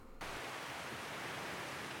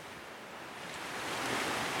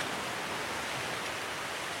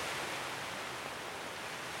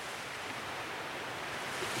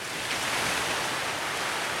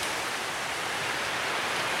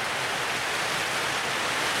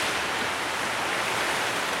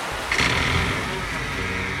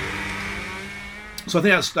So I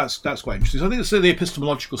think that's quite interesting. So I think the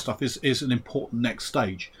epistemological stuff is an important next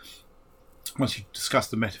stage. Once you discuss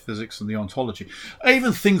the metaphysics and the ontology,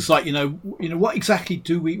 even things like what exactly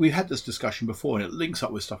do we had this discussion before, and it links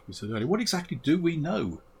up with stuff we said earlier. What exactly do we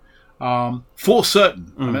know for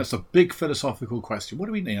certain? I mean, that's a big philosophical question. What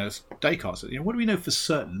do we know? As Descartes said, what do we know for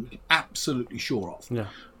certain? We're absolutely sure of. Yeah.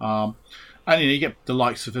 And you get the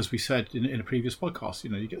likes of, as we said in a previous podcast,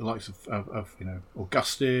 you get the likes of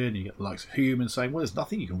Augustine, you get the likes of Hume, saying, well, there's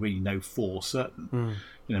nothing you can really know for certain.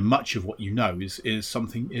 Much of what you know is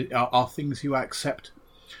something are things you accept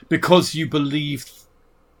because you believe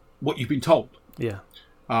what you've been told. Yeah.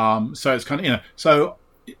 So it's kind of so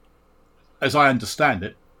as I understand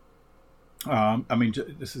it, I mean,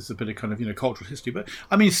 this is a bit of kind of cultural history, but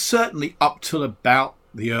I mean certainly up till about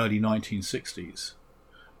the early 1960s.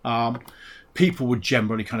 People would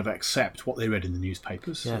generally kind of accept what they read in the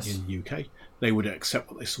newspapers in the UK. They would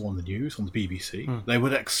accept what they saw on the news, on the BBC. They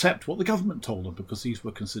would accept what the government told them because these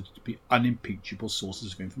were considered to be unimpeachable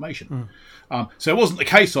sources of information. So it wasn't the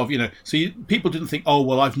case of, people didn't think, oh,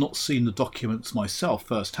 well, I've not seen the documents myself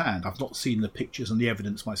firsthand. I've not seen the pictures and the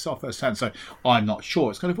evidence myself firsthand, so I'm not sure.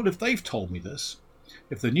 It's kind of, well, if they've told me this,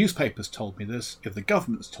 if the newspapers told me this, if the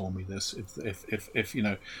government's told me this, if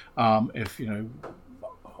I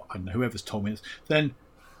don't know, whoever's told me this, then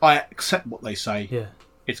I accept what they say. Yeah.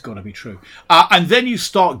 It's got to be true. And then you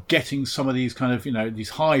start getting some of these kind of, these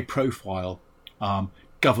high-profile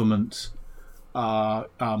government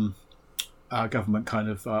kind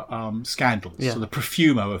of scandals. Yeah. So the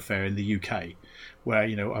Profumo affair in the UK, where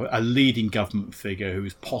a leading government figure who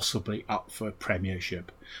is possibly up for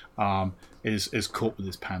premiership is caught with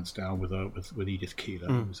his pants down with Edith Keeler,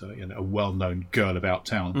 who's a well-known girl about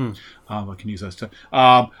town. I can use those terms.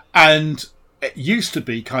 And it used to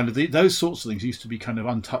be kind of those sorts of things used to be kind of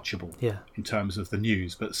untouchable in terms of the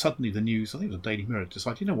news. But suddenly the news, I think it was the Daily Mirror,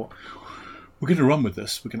 decided, you know what, we're going to run with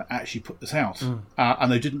this. We're going to actually put this out.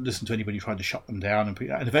 And they didn't listen to anybody trying to shut them down.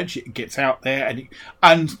 And eventually it gets out there.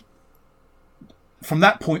 And from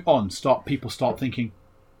that point on, people start thinking,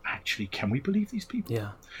 actually, can we believe these people?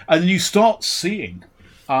 Yeah. And you start seeing,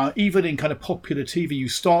 even in kind of popular TV, you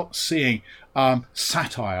start seeing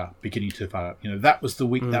satire beginning to develop. That was the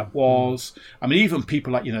week that was. I mean, even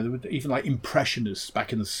people like even like impressionists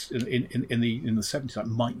back in the 70s, like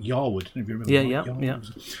Mike Yarwood. I don't know if you remember Mike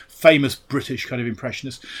Yarwood, famous British kind of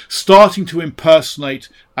impressionist, starting to impersonate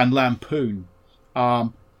and lampoon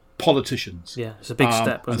politicians. Yeah, it's a big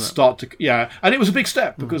step, wasn't it? And it was a big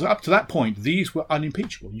step because up to that point these were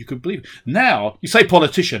unimpeachable. You could believe it. Now you say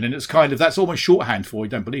politician and it's kind of, that's almost shorthand for you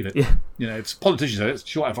don't believe it. Yeah. It's politicians, it's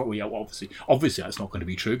shorthand for, obviously that's not going to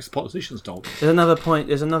be true because politicians told. There's another point,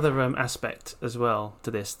 there's another aspect as well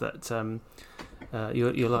to this that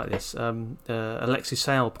you'll like this. Alexis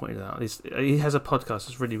Sale pointed out. He has a podcast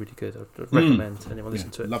that's really, really good. I'd recommend anyone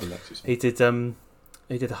listen to it. Love Alexis. He did a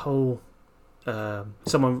whole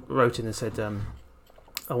someone wrote in and said,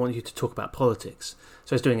 I want you to talk about politics.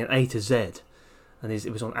 So he's doing an A to Z, and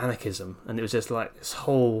it was on anarchism, and it was just like this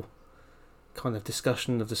whole kind of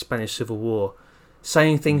discussion of the Spanish Civil War,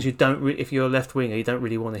 saying things you don't if you're a left winger you don't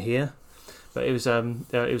really want to hear. But it was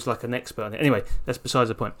like an expert on it. Anyway, that's besides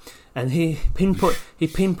the point. And he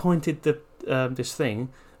pinpointed this thing,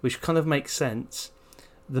 which kind of makes sense.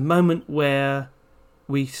 The moment where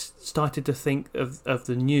we started to think of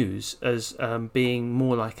the news as being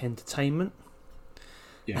more like entertainment.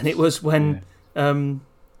 Yes. And it was when Morecambe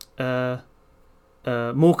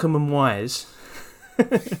and Wise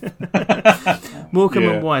and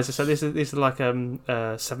Wise, so this is like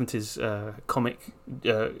 70s comic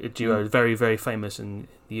duo, very, very famous in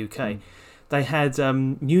the UK. They had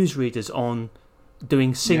newsreaders on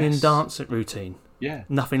doing sing and dance routine. Yeah.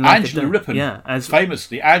 Nothing like Angela Rippon. Yeah.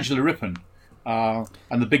 Famously, Angela Rippon.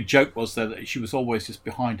 And the big joke was that she was always just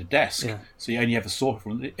behind a desk, so you only ever saw her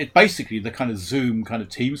from it. Basically, the kind of Zoom kind of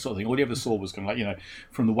team sort of thing. All you ever saw was kind of like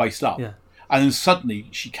from the waist up, and then suddenly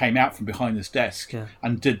she came out from behind this desk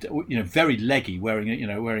and did very leggy, wearing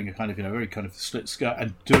a kind of very kind of slit skirt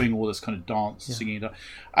and doing all this kind of dance, singing,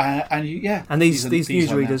 and these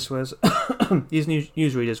newsreaders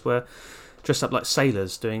were dressed up like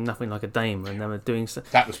sailors, doing nothing like a dame, and they were doing.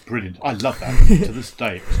 That was brilliant. I love that to this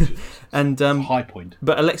day. It was a high point.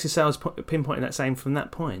 But Alexis Sale's pinpointing that same from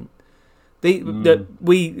that point. The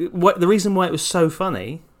reason why it was so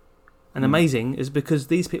funny and amazing is because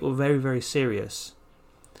these people were very, very serious,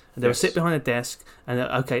 and they would sit behind a desk and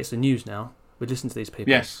it's the news now. We listen to these people.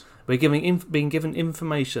 Yes, we're being given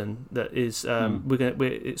information that is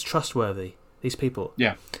it's trustworthy. These people.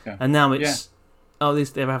 Yeah. And now it's. Oh,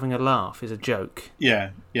 they're having a laugh. It's a joke.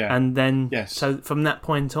 Yeah. And then, so from that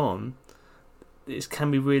point on,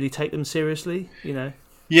 can we really take them seriously?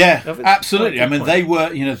 Yeah, That's absolutely. quite a I mean,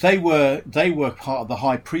 good they were part of the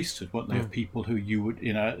high priesthood, weren't they? Of people who you would,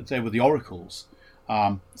 they were the oracles.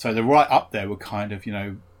 So they're right up there with kind of,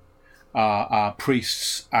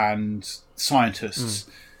 priests and scientists.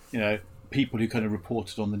 People who kind of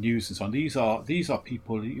reported on the news and so on. These are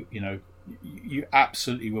people you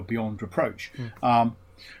absolutely were beyond reproach. And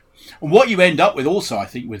what you end up with also, I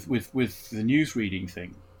think, with the news reading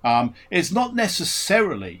thing, is not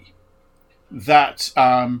necessarily that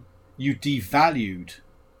you devalued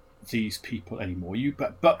these people anymore.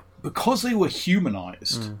 But because they were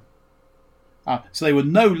humanized, so they were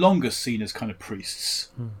no longer seen as kind of priests,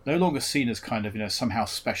 no longer seen as kind of somehow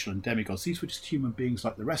special and demigods. These were just human beings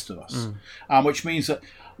like the rest of us, which means that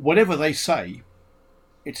whatever they say,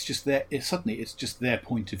 it's just their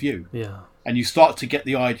point of view. Yeah, and you start to get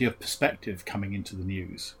the idea of perspective coming into the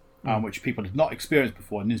news. Which people had not experienced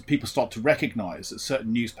before, and as people start to recognise that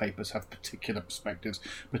certain newspapers have particular perspectives,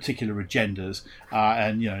 particular agendas,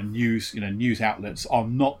 and news outlets are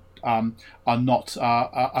not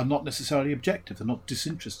necessarily objective. They're not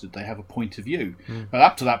disinterested. They have a point of view. But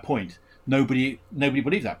up to that point, nobody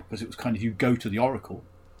believed that, because it was kind of, you go to the oracle.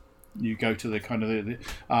 You go to the kind of the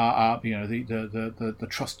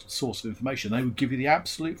trusted source of information. They would give you the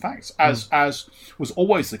absolute facts, as was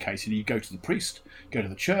always the case. You go to the priest, go to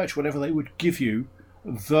the church, whatever. They would give you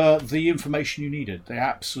the information you needed, the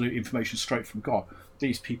absolute information straight from God.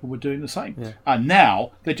 These people were doing the same, and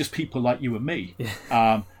now they're just people like you and me.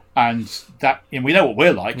 And we know what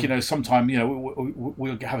we're like. Sometimes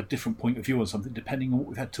we'll have a different point of view on something depending on what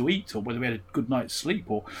we've had to eat, or whether we had a good night's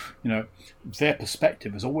sleep, or their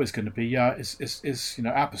perspective is always going to be our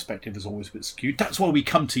perspective is always a bit skewed. That's why we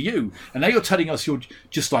come to you, and now you're telling us you're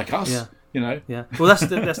just like us. Yeah. Well, that's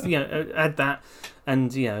add that,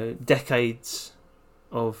 and decades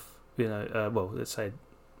of let's say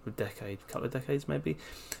a couple of decades maybe,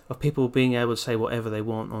 of people being able to say whatever they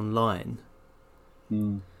want online.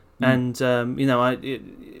 And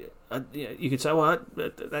you could say, well,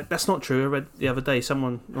 that's not true. I read the other day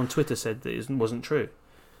someone on Twitter said that it wasn't true,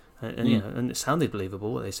 and it sounded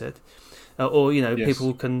believable what they said.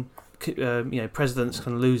 People can, presidents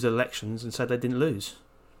can lose elections and say they didn't lose.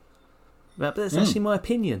 But that's actually my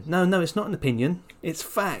opinion. No, it's not an opinion. It's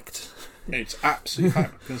fact. It's absolute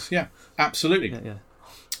fact. Because absolutely. Yeah.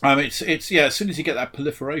 It's as soon as you get that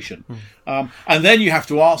proliferation, and then you have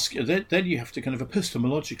to ask. Then you have to kind of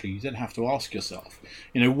epistemologically. You then have to ask yourself,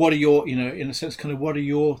 what are your, in a sense, kind of what are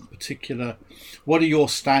your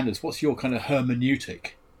standards? What's your kind of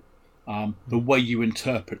hermeneutic? The way you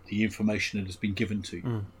interpret the information that has been given to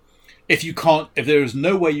you. If there is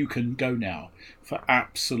no way you can go now for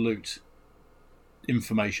absolute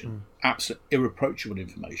information, absolute irreproachable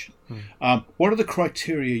information, what are the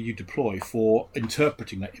criteria you deploy for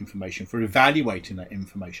interpreting that information, for evaluating that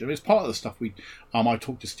information? It's part of the stuff I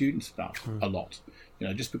talk to students about a lot.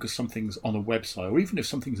 Just because something's on a website, or even if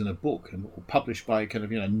something's in a book or published by a kind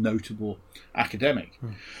of notable academic,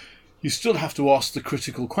 you still have to ask the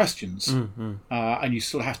critical questions, and you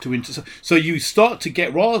still have to so you start to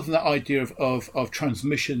get, rather than that idea of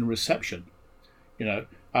transmission and reception,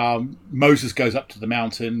 Moses goes up to the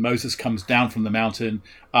mountain, Moses comes down from the mountain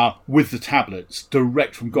with the tablets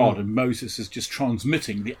direct from God, and Moses is just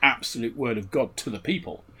transmitting the absolute word of God to the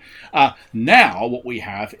people. Now what we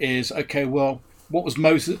have is, what was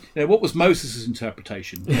Moses? What was Moses'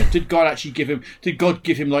 interpretation? Did God actually give him? Did God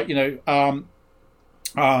give him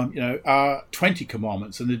 20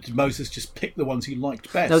 commandments, and did Moses just pick the ones he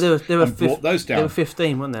liked best? No, there were brought those down. There were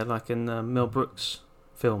 15, weren't there? Like in Mel Brooks'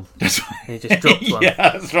 film. That's right. And he just dropped one. Yeah,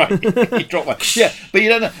 that's right. He dropped one. Yeah, but you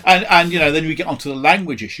don't know. And then we get onto the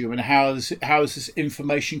language issue, and how is this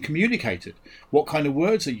information communicated? What kind of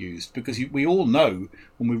words are used? Because we all know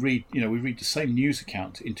when we read the same news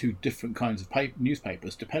account in two different kinds of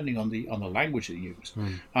newspapers, depending on the language they use.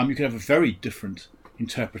 You can have a very different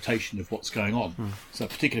interpretation of what's going on. So a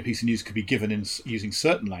particular piece of news could be given in using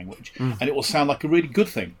certain language, and it will sound like a really good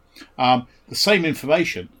thing. The same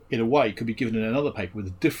information, in a way, could be given in another paper with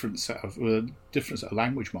a different set of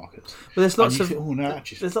language markers. But there's lots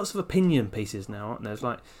of opinion pieces now, aren't there? It's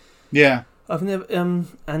like, I've never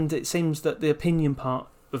and it seems that the opinion part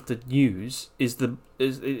of the news is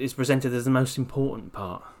presented as the most important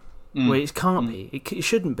part, where it can't be. It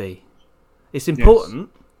shouldn't be. It's important.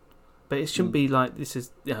 Yes. But it shouldn't be like this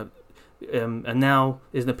is, and now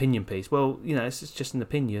is an opinion piece. Well, it's just an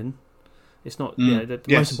opinion. It's not. The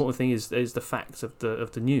most important thing is the facts of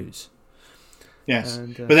the news. Yes,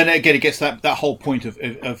 And, but then again, it gets that whole point of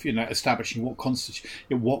establishing what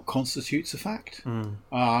constitutes a fact.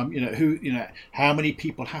 How many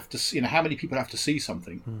people have to how many people have to see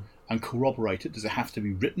something and corroborate it? Does it have to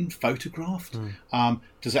be written, photographed?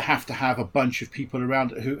 Does it have to have a bunch of people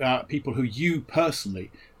around people who you personally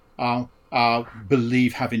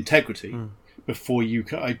believe have integrity? Before you're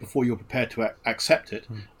prepared to accept it,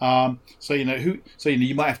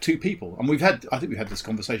 you might have two people, and I think we've had this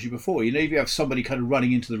conversation before. If you have somebody kind of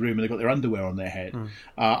running into the room and they've got their underwear on their head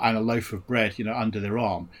and a loaf of bread, under their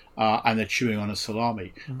arm, and they're chewing on a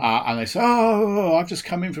salami, and they say, "Oh, I've just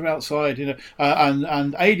come in from outside,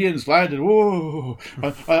 and aliens landed, whoa,"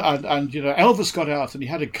 and Elvis got out and he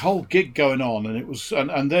had a whole gig going on, and it was,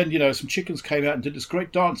 and then some chickens came out and did this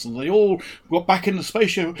great dance, and they all got back in the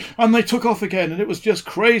spaceship and they took off again, and it was just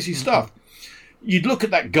crazy stuff. You'd look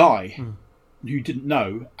at that guy who didn't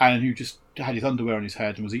know and who just had his underwear on his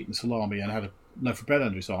head and was eating salami and had a loaf of bread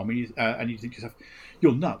under his arm, and you think to yourself,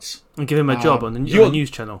 you're nuts. And give him a job on the news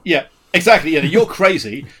channel. Yeah, exactly. You're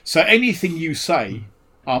crazy. So anything you say,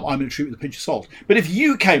 I'm going to treat with a pinch of salt. But if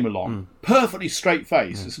you came along, perfectly straight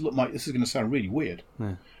face, this is going to sound really weird.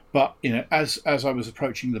 Yeah. But as I was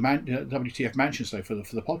approaching the WTF Mansion today for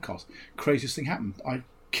the podcast, craziest thing happened. I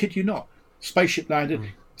kid you not. Spaceship landed.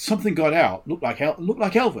 Something got out. Looked like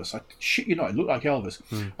Elvis. I shit you not. It looked like Elvis.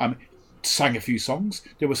 Sang a few songs.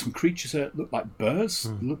 There were some creatures that looked like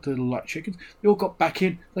birds, looked a little like chickens. They all got back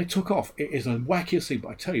in. They took off. It is a wackiest thing, but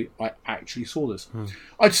I tell you, I actually saw this.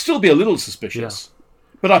 I'd still be a little suspicious,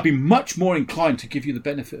 but I'd be much more inclined to give you the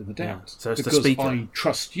benefit of the doubt So it's because the speaker. I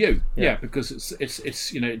trust you. Yeah, because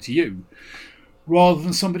it's you rather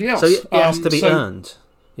than somebody else. So it has to be earned.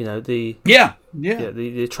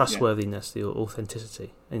 The trustworthiness, the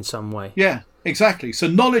authenticity in some way. Yeah, exactly. So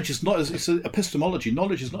knowledge is not it's epistemology.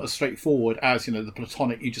 Knowledge is not as straightforward as the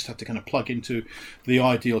Platonic. You just have to kind of plug into the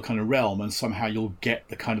ideal kind of realm, and somehow you'll get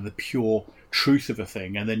the kind of the pure truth of a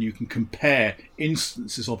thing, and then you can compare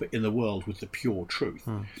instances of it in the world with the pure truth.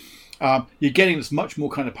 You're getting this much more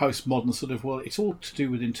kind of postmodern sort of, it's all to do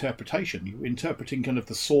with interpretation. You're interpreting kind of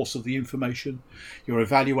the source of the information. You're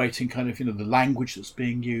evaluating kind of, the language that's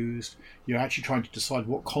being used. You're actually trying to decide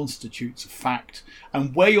what constitutes a fact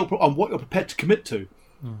and what you're prepared to commit to.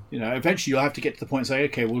 Eventually you'll have to get to the point and say,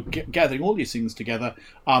 okay, well, gathering all these things together,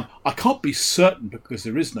 I can't be certain because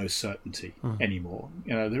there is no certainty anymore.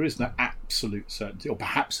 There is no absolute certainty, or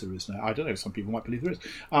perhaps there is no. I don't know. Some people might believe there is.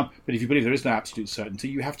 But if you believe there is no absolute certainty,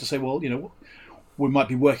 you have to say, well, we might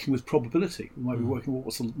be working with probability. We might be working with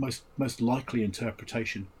what's the most likely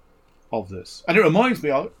interpretation of this. And it reminds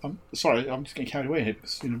me, I'm sorry, I'm just getting carried away here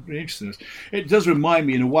because really interested in this. It does remind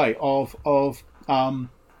me in a way of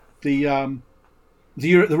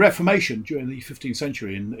the Reformation during the 15th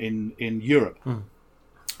century in Europe,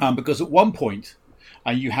 because at one point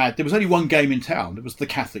there was only one game in town. It was the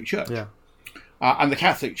Catholic Church, and the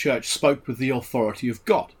Catholic Church spoke with the authority of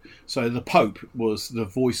God. So the Pope was the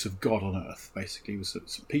voice of God on earth. Basically, he was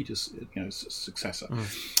St. Peter's successor,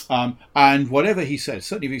 and whatever he said,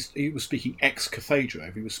 certainly if he was speaking ex cathedra,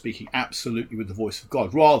 if he was speaking absolutely with the voice of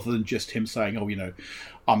God, rather than just him saying, "Oh,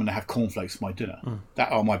 I'm going to have cornflakes for my dinner,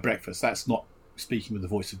 my breakfast." That's not speaking with the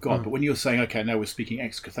voice of God. But when you're saying, okay, no, we're speaking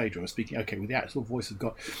ex cathedra, we're speaking, okay, with the actual voice of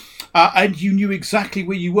God, and you knew exactly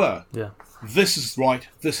where you were. This is right,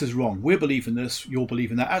 this is wrong, we're believing this, you're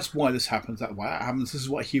believing that, that's why this happens, that's why that happens, this is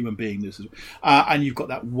what a human being this is, and you've got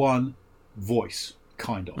that one voice,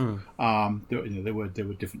 kind of. There were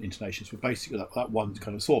different intonations, but basically that one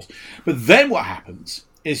kind of source. But then what happens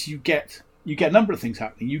is you get a number of things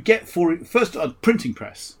happening. You get, first, a printing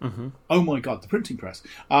press. Oh my God, the printing press.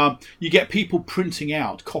 You get people printing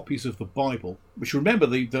out copies of the Bible, which, remember,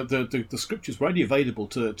 the scriptures were only available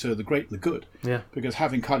to the great and the good. Because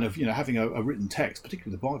having kind of, having a written text,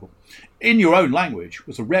 particularly the Bible, in your own language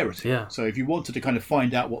was a rarity. So if you wanted to kind of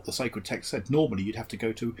find out what the sacred text said, normally you'd have to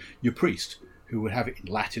go to your priest, who would have it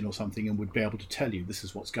in Latin or something and would be able to tell you this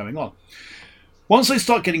is what's going on. Once they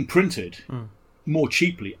start getting printed more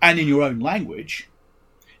cheaply and in your own language,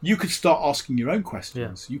 you could start asking your own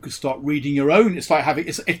questions. You could start reading your own. It's like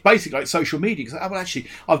it's basically like social media. Because, well, actually,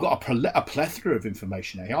 I've got a plethora of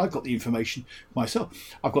information here. I've got the information myself.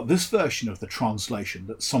 I've got this version of the translation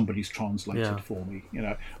that somebody's translated for me.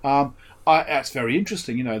 That's very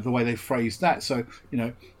interesting. The way they phrased that. So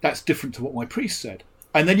that's different to what my priest said.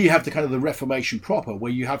 And then you have the kind of the Reformation proper,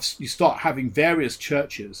 where you start having various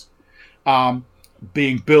churches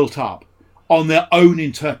being built up on their own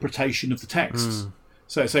interpretation of the texts.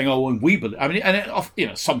 So it's saying, oh, well, we believe. I mean,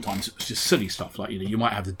 and sometimes it's just silly stuff like you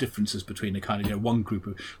might have the differences between the kind of one group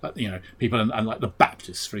of people and like the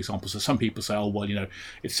Baptists, for example. So some people say, oh, well,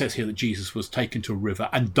 it says here that Jesus was taken to a river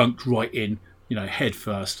and dunked right in, head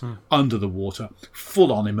first under the water,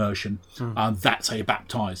 full on immersion, and that's how you're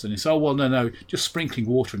baptized. And it's no, just sprinkling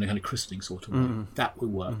water in a kind of christening sort of way. That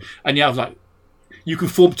would work. And I was like, you can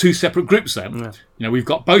form two separate groups then. Yeah. We've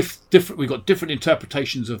got different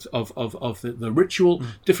interpretations of the ritual,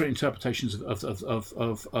 different interpretations of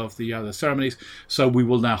the ceremonies. So we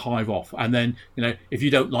will now hive off. And then, if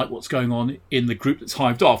you don't like what's going on in the group that's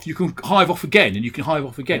hived off, you can hive off again, and you can hive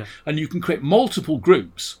off again. Yeah. And you can create multiple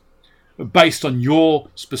groups based on your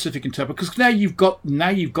specific interpretation, because now you've got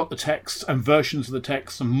the text and versions of the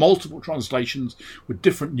text and multiple translations with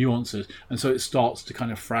different nuances, and so it starts to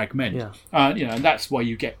kind of fragment. Yeah. And that's why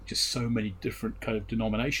you get just so many different kind of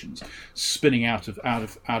denominations spinning out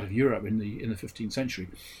of Europe in the 15th century,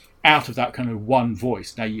 out of that kind of one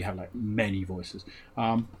voice. Now you have like many voices.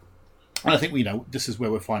 And I think this is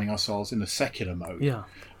where we're finding ourselves in the secular mode. Yeah.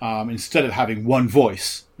 Instead of having one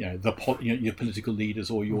voice, your political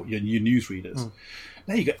leaders or your news readers,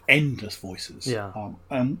 now you've got endless voices. Yeah.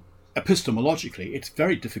 Epistemologically, it's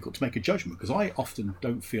very difficult to make a judgment because I often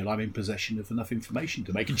don't feel I'm in possession of enough information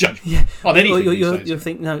to make a judgment on anything. You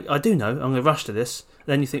think, no, I do know. I'm going to rush to this.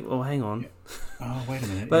 Then you think, well, hang on. Yeah. Oh, wait a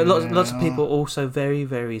minute. But lots of people are also very,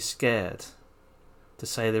 very scared to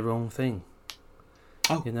say the wrong thing.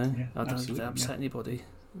 Oh, I don't upset anybody.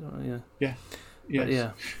 Yeah.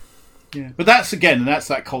 Yes. Yeah. But that's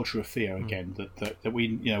that culture of fear again that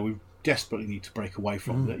we desperately need to break away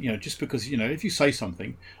from. That just because if you say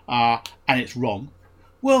something and it's wrong,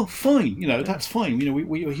 well, fine. That's fine.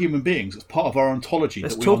 We are human beings. It's part of our ontology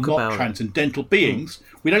that we are not transcendental beings.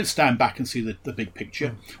 We don't stand back and see the big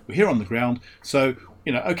picture. We're here on the ground. So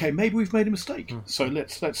okay, maybe we've made a mistake. So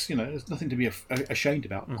let's there's nothing to be ashamed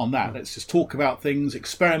about on that. Let's just talk about things,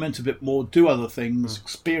 experiment a bit more, do other things,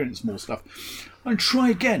 experience more stuff, and try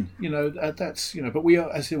again. That's But we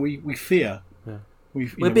are, as we fear. Yeah.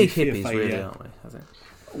 We're big hippies, really, aren't we? I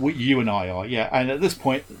think. You and I are, yeah. And at this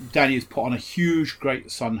point, Danny has put on a huge, great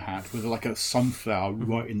sun hat with like a sunflower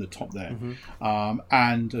right in the top there,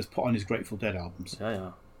 and has put on his Grateful Dead albums.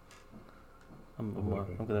 Yeah. I'm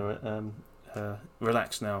going to.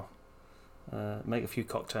 Relax now. Make a few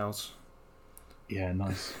cocktails. Yeah,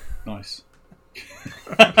 nice.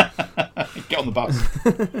 Get on the bus.